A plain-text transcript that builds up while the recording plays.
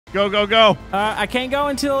Go, go, go. I can't go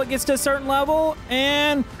until it gets to a certain level,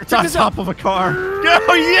 and It's on top of a car.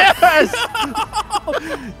 Go, yes!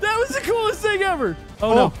 That was the coolest thing ever.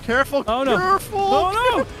 Oh, no. Careful. Oh, no. Careful. Oh,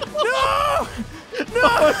 no. No.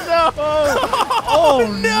 No.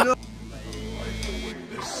 Oh, no.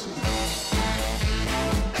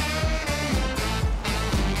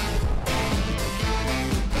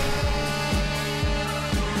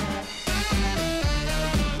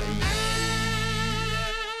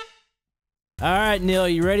 All right, Neil,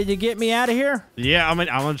 you ready to get me out of here? Yeah, I'm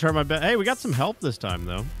gonna try my best. Hey, we got some help this time,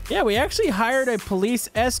 though. Yeah, we actually hired a police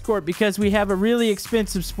escort because we have a really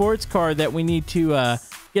expensive sports car that we need to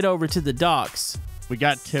get over to the docks. We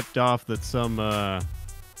got tipped off that some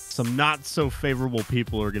not so favorable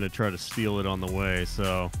people are gonna try to steal it on the way,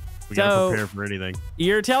 so we gotta prepare for anything.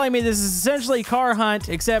 You're telling me this is essentially a car hunt,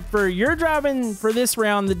 except for you're driving for this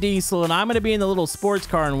round the diesel, and I'm gonna be in the little sports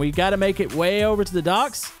car, and we gotta make it way over to the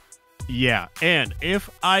docks? Yeah, and if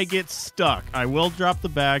I get stuck, I will drop the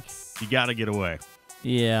bag. You gotta get away.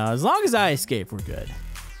 Yeah, as long as I escape, we're good.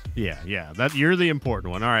 Yeah, that you're the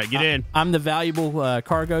important one. All right, get in. I'm the valuable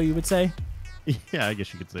cargo, you would say? Yeah, I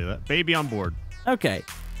guess you could say that. Baby on board. Okay,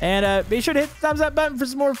 and be sure to hit the thumbs up button for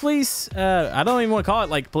some more police. I don't even want to call it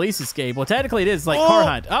like police escape. Well, technically it is like car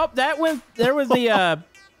hunt. Oh, that went. There was the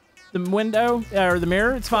window or the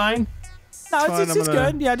mirror. It's fine. No, it's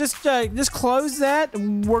good. Yeah, just close that.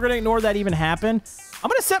 We're gonna ignore that even happened. I'm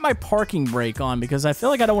gonna set my parking brake on because I feel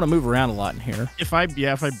like I don't want to move around a lot in here. If I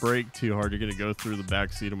brake too hard, you're gonna go through the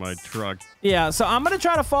back seat of my truck. Yeah, so I'm gonna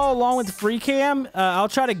try to follow along with the free cam. I'll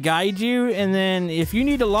try to guide you, and then if you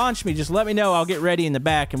need to launch me, just let me know. I'll get ready in the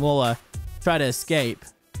back, and we'll try to escape.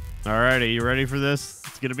 Alrighty, you ready for this?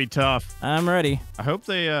 It's gonna be tough. I'm ready. I hope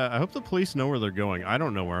the police know where they're going. I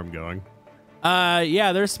don't know where I'm going.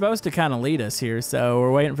 Yeah, they're supposed to kind of lead us here, so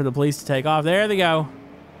we're waiting for the police to take off. There they go.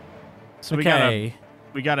 So okay.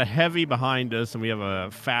 we got a heavy behind us, and we have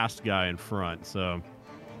a fast guy in front. So,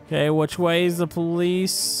 okay, which way is the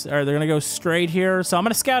police? Are they gonna go straight here? So I'm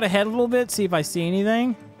gonna scout ahead a little bit, see if I see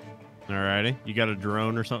anything. Alrighty, you got a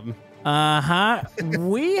drone or something?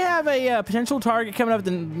 We have a potential target coming up at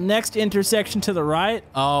the next intersection to the right.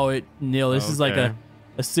 Oh, Neil, this is like a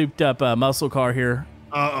souped up muscle car here.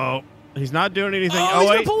 Uh-oh. He's not doing anything. Oh, he's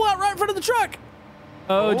gonna pull out right in front of the truck.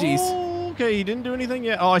 Oh, jeez. Okay, he didn't do anything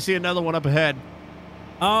yet. Oh, I see another one up ahead.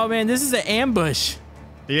 Oh, man, this is an ambush.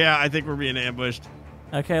 Yeah, I think we're being ambushed.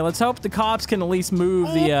 Okay, let's hope the cops can at least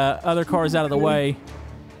move the other cars out of the way.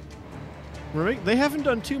 They haven't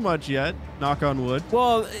done too much yet, knock on wood.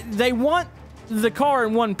 Well, they want the car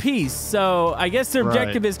in one piece, so I guess their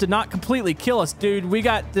objective is to not completely kill us, dude. We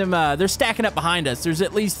got them, they're stacking up behind us. There's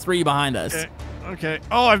at least 3 behind us. Okay.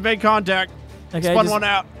 Oh, I've made contact. Okay, spun one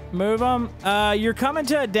out. Move them. You're coming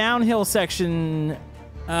to a downhill section.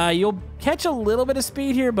 You'll catch a little bit of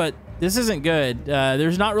speed here, but this isn't good.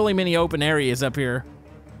 There's not really many open areas up here.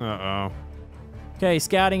 Uh-oh. Okay,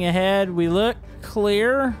 scouting ahead. We look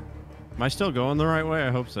clear. Am I still going the right way? I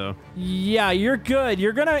hope so. Yeah, you're good.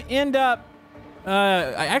 You're going to end up...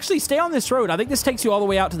 actually, stay on this road. I think this takes you all the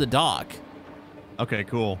way out to the dock. Okay,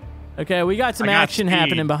 cool. Okay, we got some action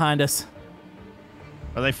happening behind us.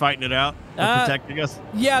 Are they fighting it out? Protecting us?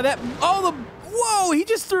 Yeah, whoa, he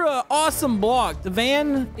just threw an awesome block. The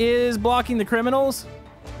van is blocking the criminals.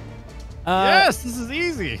 Yes, this is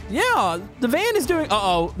easy. Yeah, the van is doing...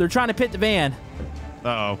 Uh-oh, they're trying to pit the van.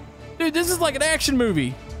 Uh-oh. Dude, this is like an action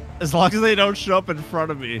movie. As long as they don't show up in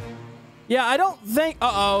front of me. Yeah, I don't think...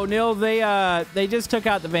 Uh-oh, Neil, they just took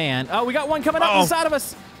out the van. Oh, we got one coming up the side of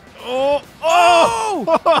us. Oh,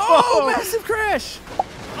 massive crash.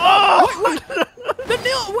 Oh!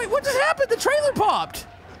 Wait, what just happened? The trailer popped.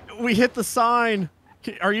 We hit the sign.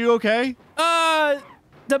 Are you okay?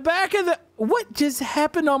 The back of the... What just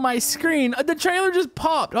happened on my screen? The trailer just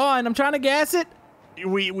popped. Oh, and I'm trying to gas it.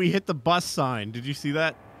 We hit the bus sign. Did you see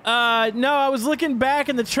that? No, I was looking back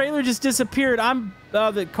and the trailer just disappeared.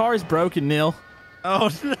 The car's broken, Neil. Oh,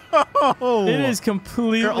 no. It is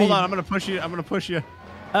completely... Here, hold on, I'm going to push you.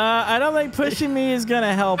 I don't think pushing me is going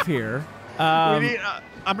to help here.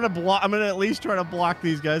 I'm gonna at least try to block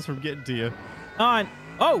these guys from getting to you. On.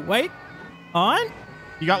 Oh, wait. On?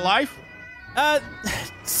 You got life?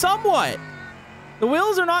 Somewhat. The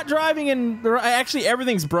wheels are not driving in... Actually,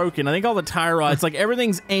 everything's broken. I think all the tie rods, like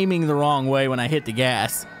everything's aiming the wrong way when I hit the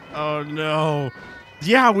gas. Oh, no.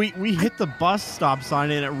 Yeah, we hit the bus stop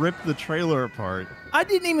sign and it ripped the trailer apart. I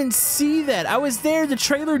didn't even see that. I was there. The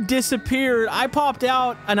trailer disappeared. I popped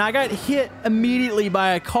out and I got hit immediately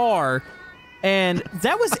by a car. And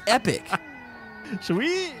that was epic. Should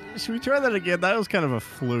we try that again? That was kind of a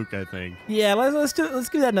fluke, I think. Yeah, let's do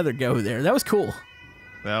that another go there. That was cool.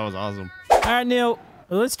 That was awesome. All right, Neil.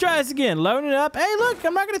 Let's try this again. Load it up. Hey, look,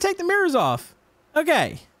 I'm not going to take the mirrors off.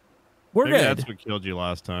 Okay. We're Maybe good. That's what killed you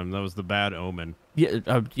last time. That was the bad omen.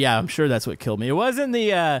 Yeah, yeah, I'm sure that's what killed me. It wasn't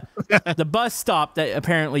the the bus stop that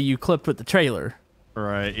apparently you clipped with the trailer.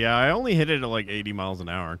 Right. Yeah, I only hit it at like 80 miles an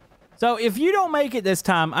hour. So if you don't make it this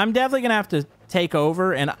time, I'm definitely going to have to take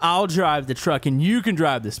over, and I'll drive the truck, and you can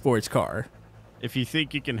drive the sports car. If you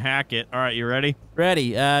think you can hack it. All right, you ready?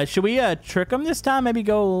 Ready. Should we trick them this time? Maybe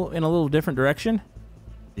go in a little different direction?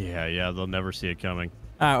 Yeah, they'll never see it coming.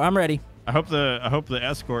 All right, I'm ready. I hope the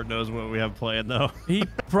escort knows what we have planned, though. He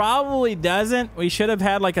probably doesn't. We should have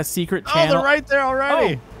had like a secret Oh, channel. they're right there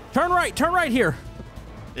already. Oh, turn right here.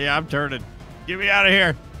 Yeah, I'm turning. Get me out of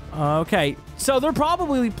here. Okay, so they're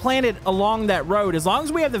probably planted along that road. As long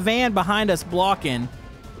as we have the van behind us blocking.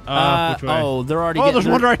 Which way? Oh, they're already. Oh, there's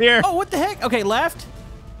one right here. Oh, what the heck? Okay, left.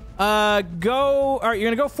 Go. All right, you're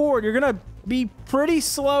gonna go forward. You're gonna be pretty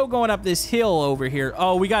slow going up this hill over here.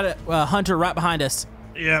 Oh, we got a hunter right behind us.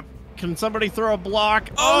 Yep. Can somebody throw a block?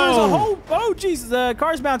 Oh, there's a whole. Oh, jeez, the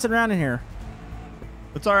car's bouncing around in here.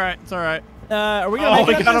 It's all right. It's all right. Are we gonna make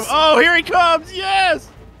we it up got him. this? Oh, here he comes. Yes.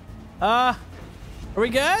 Are we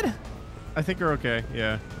good? I think we're okay.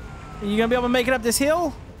 Yeah. Are you gonna be able to make it up this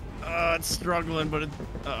hill? It's struggling, but it.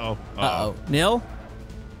 Uh-oh. Uh-oh. Neil,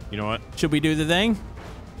 You know what? should we do the thing?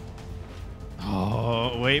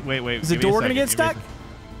 Oh, wait. Is the door gonna get stuck?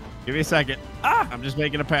 Give me a second. Ah! I'm just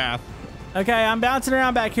making a path. Okay, I'm bouncing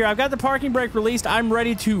around back here. I've got the parking brake released. I'm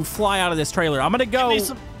ready to fly out of this trailer. I'm gonna go. Give me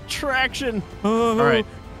some traction. All right.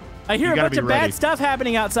 I hear a gotta bunch be of ready. bad stuff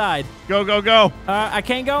happening outside. Go, go, go. I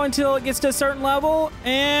can't go until it gets to a certain level,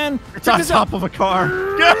 and It's on top of a car.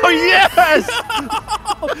 Go, yes!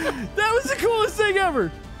 that was the coolest thing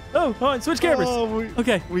ever. Oh, hold on, switch cameras.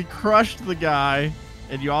 Okay. We crushed the guy,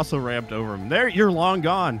 and you also ramped over him. There, you're long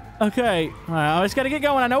gone. Okay. All right, I just got to get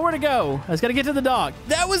going. I know where to go. I just got to get to the dock.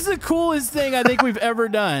 That was the coolest thing I think we've ever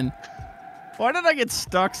done. Why did I get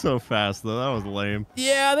stuck so fast, though? That was lame.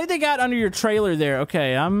 Yeah, I think they got under your trailer there.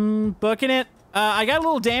 Okay, I'm booking it. I got a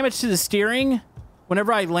little damage to the steering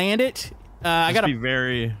whenever I land it. I got to be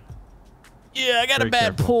very... Yeah, I got a very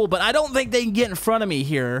bad careful. pull, but I don't think they can get in front of me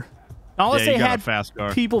here. Unless they you got had a fast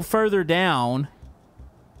car. people further down.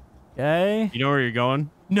 Okay. You know where you're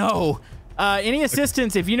going? No. Any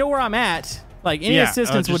assistance, if you know where I'm at, like any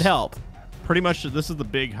assistance would help. Pretty much, this is the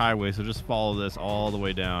big highway, so just follow this all the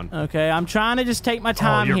way down. Okay, I'm trying to just take my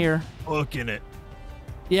time here. Booking it.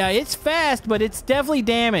 Yeah, it's fast, but it's definitely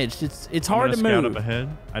damaged. It's hard to scout move. up ahead.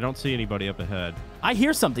 I don't see anybody up ahead. I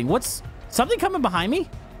hear something. What's something coming behind me?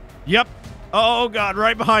 Yep. Oh, God,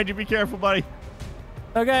 right behind you. Be careful, buddy.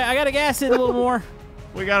 Okay, I got to gas it a little more.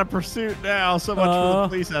 We got a pursuit now. So much for the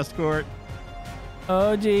police escort.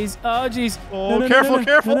 Oh, jeez. Oh, jeez. Oh, no, careful, no,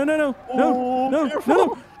 careful. No. Careful.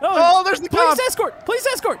 No. Oh, there's the police cop. escort. Police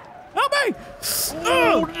escort. Help me.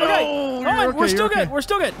 Oh, okay. no. Hold on. Okay, We're still okay. good. We're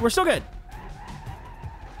still good. We're still good.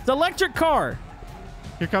 It's an electric car.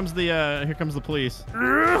 Here comes the police.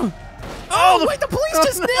 Oh, wait, the police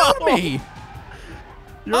just nailed me.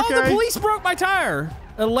 You okay? Oh, the police broke my tire.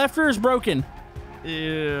 The left rear is broken.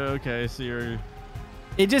 Yeah, okay, so you're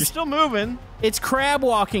You're still moving. It's crab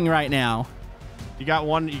walking right now. You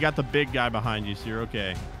got the big guy behind you, so you're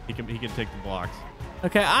okay. He can take the blocks.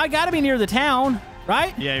 Okay, I gotta be near the town,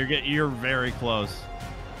 right? Yeah, you're very close.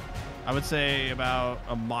 I would say about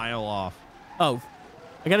a mile off. Oh,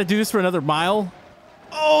 I gotta do this for another mile.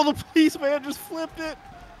 Oh, the policeman just flipped it.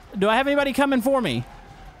 Do I have anybody coming for me?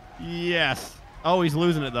 Yes. Oh, he's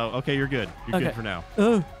losing it though. Okay, you're good. You're good for now.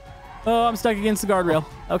 Oh, I'm stuck against the guardrail.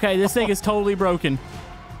 Okay, this thing is totally broken.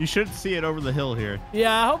 You should see it over the hill here.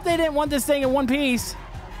 Yeah, I hope they didn't want this thing in one piece.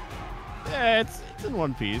 Yeah, it's in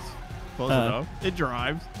one piece. Close enough. It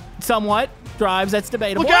drives. Somewhat. Drives, that's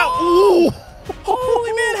debatable. Look out! Ooh!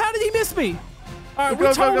 Holy man, how did he miss me? All right,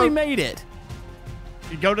 we totally made it.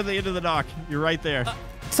 You go to the end of the dock. You're right there.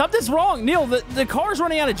 Something's wrong. Neil, the car's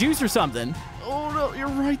running out of juice or something. Oh, no, you're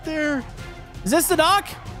right there. Is this the dock?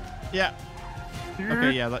 Yeah.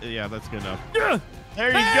 Okay, yeah, that's good enough. Yeah. There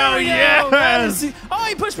you go. Yes. Oh,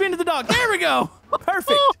 he pushed me into the dock. There we go.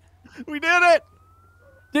 Perfect. We did it.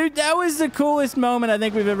 Dude, that was the coolest moment I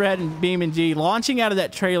think we've ever had in BeamNG. Launching out of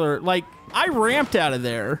that trailer, like I ramped out of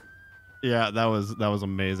there. Yeah, that was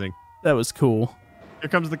amazing. That was cool. Here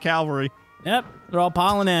comes the cavalry. Yep, they're all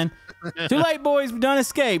piling in. Too late, boys. We've done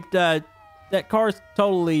escaped. That car's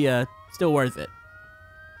totally still worth it.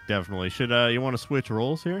 Definitely. Should you want to switch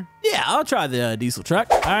roles here? Yeah, I'll try the diesel truck.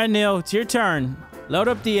 All right, Neil, it's your turn. Load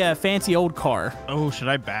up the fancy old car. Oh, should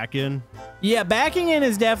I back in? Yeah, backing in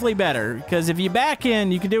is definitely better, because if you back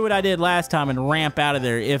in, you can do what I did last time and ramp out of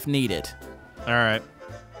there if needed. All right.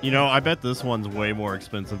 You know, I bet this one's way more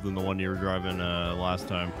expensive than the one you were driving last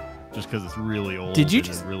time. Just because it's really old. Did you and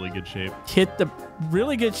just in really good shape? hit the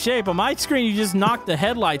really good shape? On my screen, you just knocked the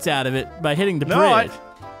headlights out of it by hitting the bridge.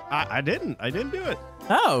 I didn't. I didn't do it.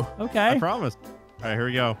 Oh, okay. I promise. All right, here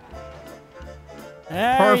we go.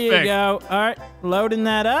 There Perfect. you go. All right, loading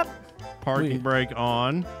that up. Parking brake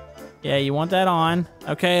on. Yeah, you want that on.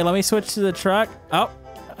 Okay, let me switch to the truck. Oh,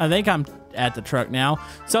 I think I'm at the truck now.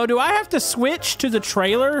 So do I have to switch to the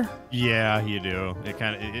trailer? Yeah, you do.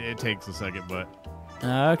 It takes a second, but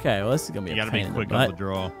okay. Well, this is gonna be you a gotta pain be in quick the on the butt.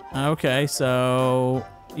 draw. Okay, so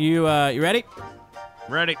you ready?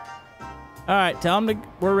 Ready. All right, tell them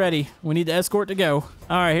we're ready. We need the escort to go.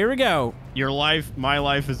 All right, here we go. Your life, my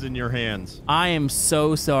life is in your hands. I am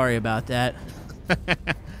so sorry about that.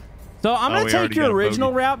 So I'm going to take your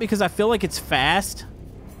original route because I feel like it's fast.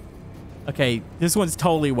 Okay, this one's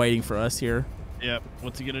totally waiting for us here. Yep.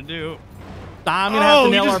 What's he going to do? I'm going to have to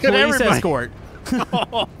nail our police everybody. escort.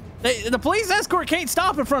 The police escort can't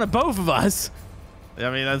stop in front of both of us. I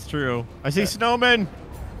mean, that's true. I see snowmen.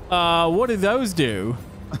 What do those do?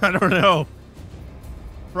 I don't know.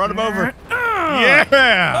 Run him over.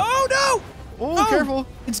 Yeah. Oh, no. Oh, careful.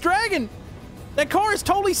 It's dragging. That car is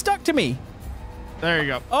totally stuck to me. There you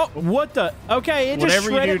go. Oh, what the? Okay, it just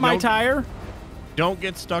Whatever you shredded do, my tire. Don't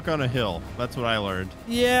get stuck on a hill. That's what I learned.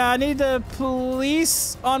 Yeah, I need the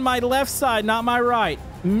police on my left side, not my right.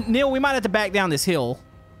 Neil, we might have to back down this hill.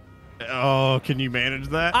 Oh, can you manage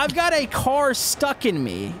that? I've got a car stuck in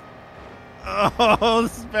me. Oh,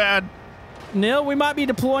 this is bad. Neil, we might be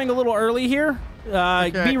deploying a little early here.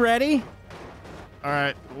 Okay. Be ready. All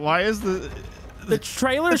right. Why is the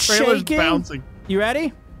trailer's trailer's shaking? bouncing? You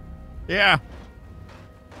ready? Yeah.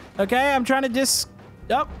 Okay, I'm trying to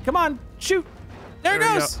Oh, come on, shoot! There it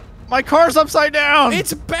goes. My car's upside down.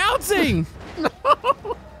 It's bouncing. No.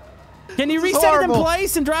 Can you This is reset it in horrible.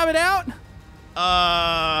 place and drive it out?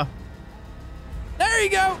 There you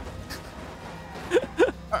go.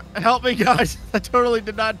 Help me, guys. I totally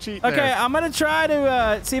did not cheat Okay, there. I'm gonna try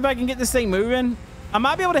to see if I can get this thing moving. I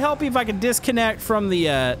might be able to help you if I can disconnect from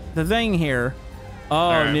the thing here. Oh,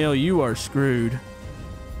 right. Neil, you are screwed.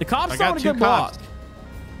 The cops I throwing got a two good block. cops.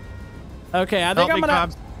 Okay, I think Help I'm me,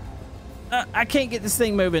 gonna. cops. I can't get this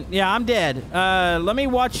thing moving. Yeah, I'm dead. Let me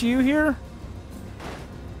watch you here.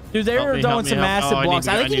 Dude, they're Help me, throwing some massive blocks.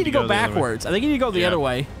 I think you need to go the other way. backwards. I think you need to go the Yeah. other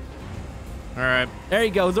way. All right. There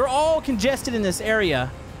you go. They're all congested in this area.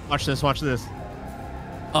 Watch this. Watch this.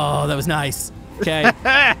 Oh, that was nice. Okay.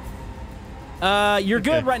 You're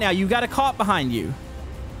good right now. You got a cop behind you.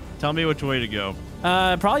 Tell me which way to go.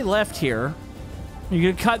 Probably left here.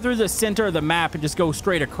 You can cut through the center of the map and just go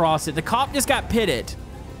straight across it. The cop just got pitted.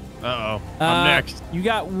 Uh-oh. I'm next. You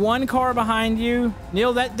got one car behind you.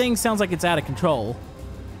 Neil, that thing sounds like it's out of control.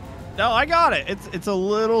 No, I got it. It's a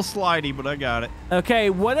little slidey, but I got it. Okay,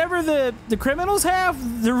 whatever the criminals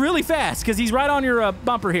have, they're really fast because he's right on your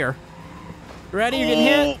bumper here. Ready? You're getting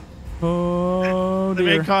hit? Oh, They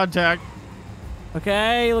dear. made contact.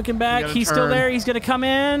 Okay, looking back. gotta He's still turn. there. He's going to come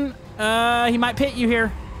in. He might pit you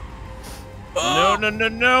here. No, no, no,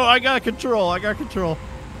 no. I got control. I got control.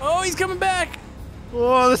 Oh, he's coming back.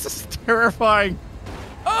 Oh, this is terrifying.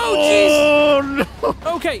 Oh, jeez. Oh,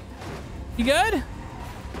 no. Okay. You good?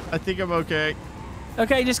 I think I'm okay.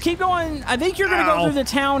 Okay, just keep going. I think you're going to go Ow. through the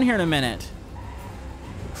town here in a minute.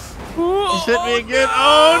 He's hit me again.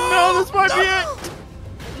 Oh, no. This might be it.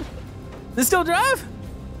 This still drive?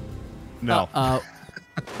 No.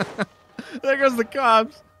 There goes the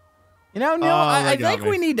cops. You know, Neil, Oh, I they got think me.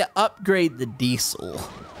 we need to upgrade the diesel.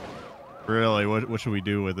 Really? What should we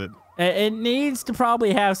do with it? It needs to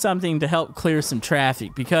probably have something to help clear some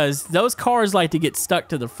traffic because those cars like to get stuck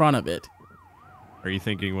to the front of it. Are you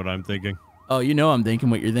thinking what I'm thinking? Oh, you know I'm thinking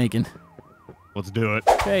what you're thinking. Let's do it.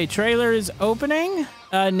 Okay, trailer is opening.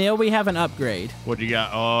 Neil, we have an upgrade. What you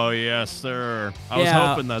got? Oh, yes, sir. I was Yeah.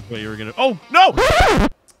 hoping that's what you were going to... Oh, no!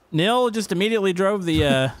 Neil just immediately drove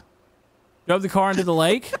the car into the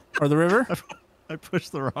lake or the river. I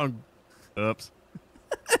pushed the wrong... Oops.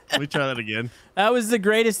 Let me try that again. That was the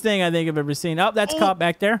greatest thing I think I've ever seen. Oh, that's cop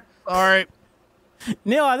back there. All right.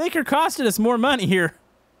 Neil, I think you're costing us more money here.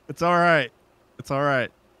 It's all right. It's all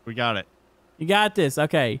right. We got it. You got this.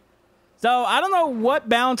 Okay. So I don't know what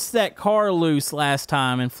bounced that car loose last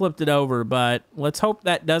time and flipped it over, but let's hope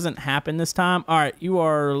that doesn't happen this time. All right, you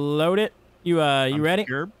are loaded. You ready?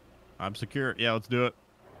 Secure. I'm secure. Yeah, let's do it.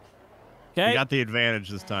 Okay. We got the advantage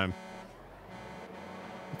this time.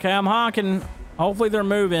 Okay, I'm honking. Hopefully they're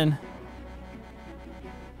moving.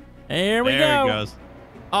 There we go. There he goes.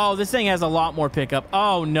 Oh, this thing has a lot more pickup.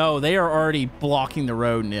 Oh no, they are already blocking the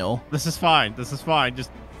road, Neil. This is fine. This is fine. Just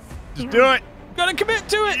do it. Go, Gonna commit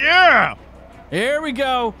to it. Yeah. Here we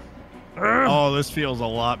go. Oh, this feels a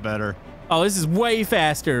lot better. Oh, this is way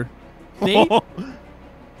faster. See?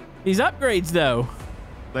 These upgrades, though.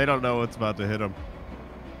 They don't know what's about to hit them.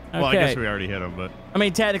 Okay. Well, I guess we already hit them, but. I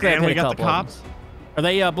mean, technically, and we got the cops. Are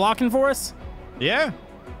they blocking for us? Yeah.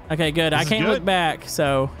 Okay, good. I can't look back,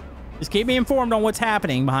 so just keep me informed on what's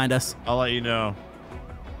happening behind us. I'll let you know.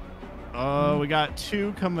 We got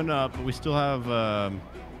 2 coming up, but we still have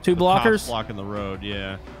 2 blockers blocking the road.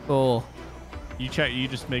 Yeah. Cool. You check. You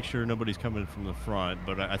just make sure nobody's coming from the front,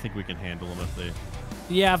 but I think we can handle them if they.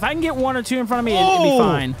 Yeah, if I can get 1 or 2 in front of me, it'd be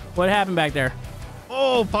fine. What happened back there?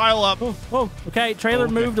 Oh, pile up. Oh, okay. Trailer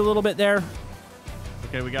moved a little bit there.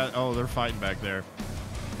 Okay, we got. Oh, they're fighting back there.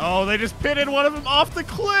 Oh, they just pitted one of them off the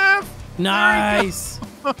cliff. Nice.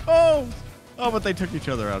 Oh, but they took each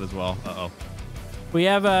other out as well. Uh-oh. We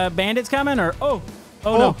have bandits coming, or oh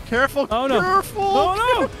no! Careful! Oh no! Careful! Oh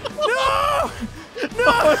no!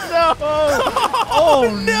 No!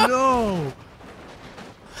 Oh no!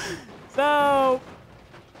 So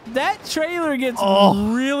that trailer gets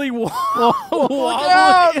really wobbly.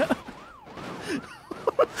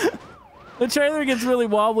 The trailer gets really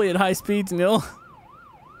wobbly at high speeds, Neil.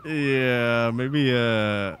 Yeah, maybe.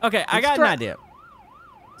 Okay, I got an idea.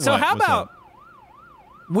 So how about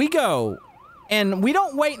we go and we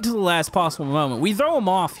don't wait until the last possible moment. We throw them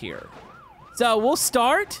off here. So we'll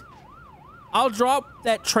start. I'll drop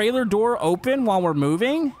that trailer door open while we're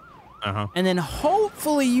moving. And then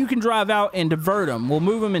hopefully you can drive out and divert them. We'll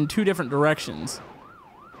move them in 2 different directions.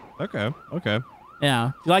 Okay.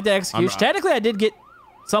 Yeah. You like the execution? Technically, I did get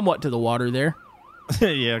somewhat to the water there.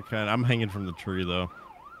 Yeah, kind of. I'm hanging from the tree, though.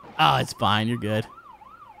 Oh, it's fine. You're good.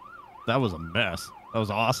 That was a mess. That was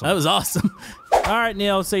awesome. That was awesome. All right,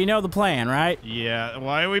 Neil. So you know the plan, right? Yeah.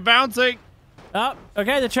 Why are we bouncing? Oh,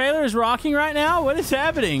 okay. The trailer is rocking right now. What is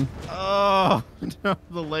happening? Oh, no,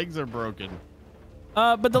 the legs are broken.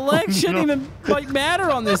 But the legs shouldn't even matter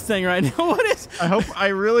on this thing right now. What is? I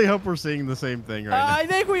really hope we're seeing the same thing right now. I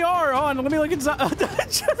think we are. Hold on, let me look inside.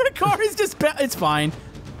 The car is just. It's fine.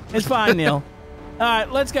 It's fine, Neil. All right,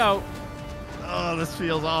 let's go. Oh, this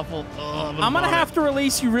feels awful. Oh, I'm gonna have to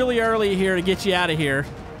release you really early here to get you out of here.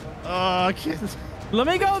 Oh, I can't. Let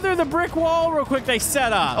me go through the brick wall real quick. They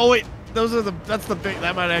set up. Oh wait, that's the big.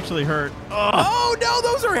 That might actually hurt. Oh no,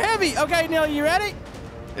 those are heavy. Okay, Neil, you ready?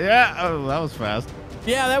 Yeah. Oh, that was fast.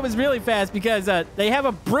 Yeah, that was really fast because they have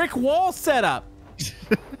a brick wall set up.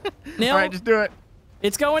 Neil, all right, just do it.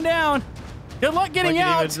 It's going down. Good luck getting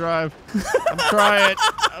out. Drive. I'm trying.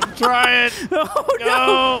 I'm trying. Oh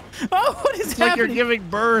no! Oh, what is happening? Like you're giving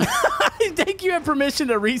birth. I think you have permission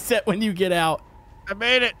to reset when you get out. I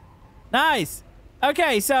made it. Nice.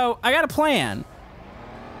 Okay, so I got a plan.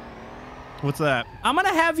 What's that? I'm gonna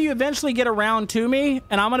have you eventually get around to me,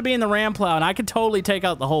 and I'm gonna be in the ram plow, and I could totally take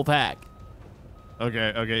out the whole pack.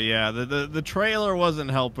 Okay, yeah. The trailer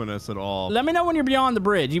wasn't helping us at all. Let me know when you're beyond the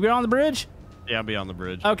bridge. You beyond the bridge? Yeah, I'm beyond the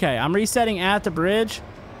bridge. Okay, I'm resetting at the bridge.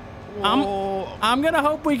 I'm gonna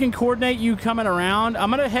hope we can coordinate you coming around.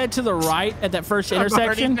 I'm gonna head to the right at that first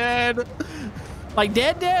intersection. I'm already dead. Like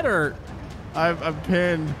dead, or? I'm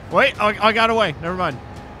pinned. Wait, I got away. Never mind.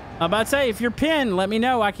 I'm about to say, if you're pinned, let me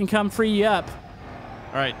know. I can come free you up.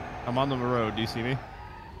 All right, I'm on the road. Do you see me?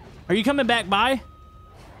 Are you coming back by?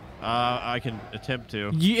 I can attempt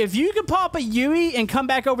to. If you could pop a Yui and come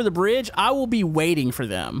back over the bridge, I will be waiting for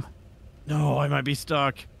them. No, I might be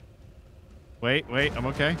stuck. Wait, I'm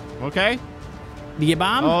okay. I'm okay. You get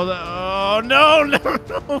bombed? Oh, no.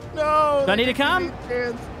 Do I need to come?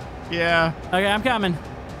 Yeah. Okay, I'm coming.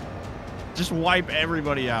 Just wipe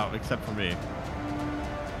everybody out except for me.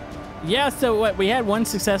 Yeah, so what? We had 1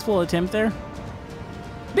 successful attempt there.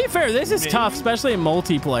 To be fair, this is tough, especially in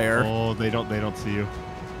multiplayer. Oh, they don't see you.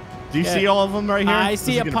 Do you see all of them right here? I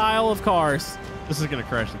see a pile of cars. This is gonna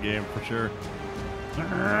crash the game for sure.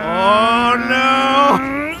 Oh no!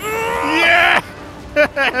 Yes!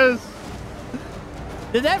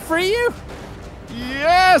 Did that free you?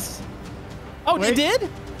 Yes! Oh, you did?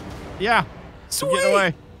 Yeah. Sweet. Get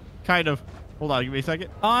away. Kind of. Hold on, give me a second.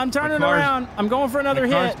 Oh, I'm turning around. I'm going for another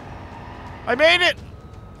hit. I made it!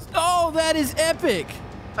 Oh, that is epic.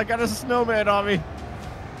 I got a snowman on me.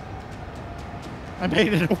 I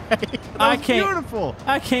made it away. That was beautiful.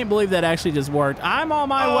 I can't believe that actually just worked. I'm on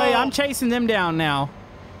my way. I'm chasing them down now.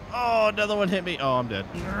 Oh, another one hit me. Oh, I'm dead.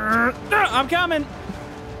 I'm coming.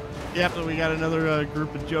 Yep, we got another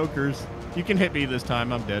group of jokers. You can hit me this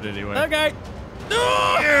time. I'm dead anyway. Okay.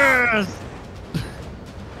 Yes!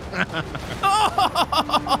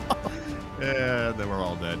 Yeah, they were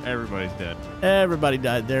all dead. Everybody's dead. Everybody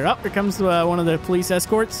died there. Oh, here comes one of the police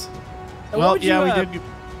escorts. Well, yeah, we did.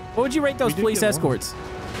 What would you rate those police escorts?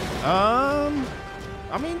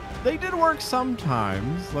 I mean, they did work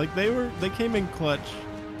sometimes. Like they came in clutch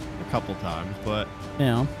a couple times, but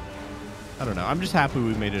yeah, I don't know. I'm just happy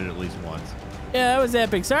we made it at least once. Yeah, that was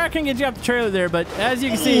epic. Sorry I couldn't get you off the trailer there, but as you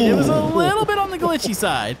can see, it was a little bit on the glitchy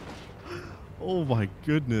side. Oh my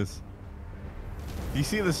goodness. Do you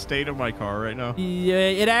see the state of my car right now? Yeah,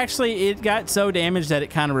 it got so damaged that it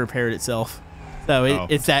kind of repaired itself. So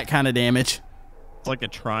it's that kind of damage. It's like a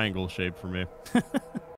triangle shape for me.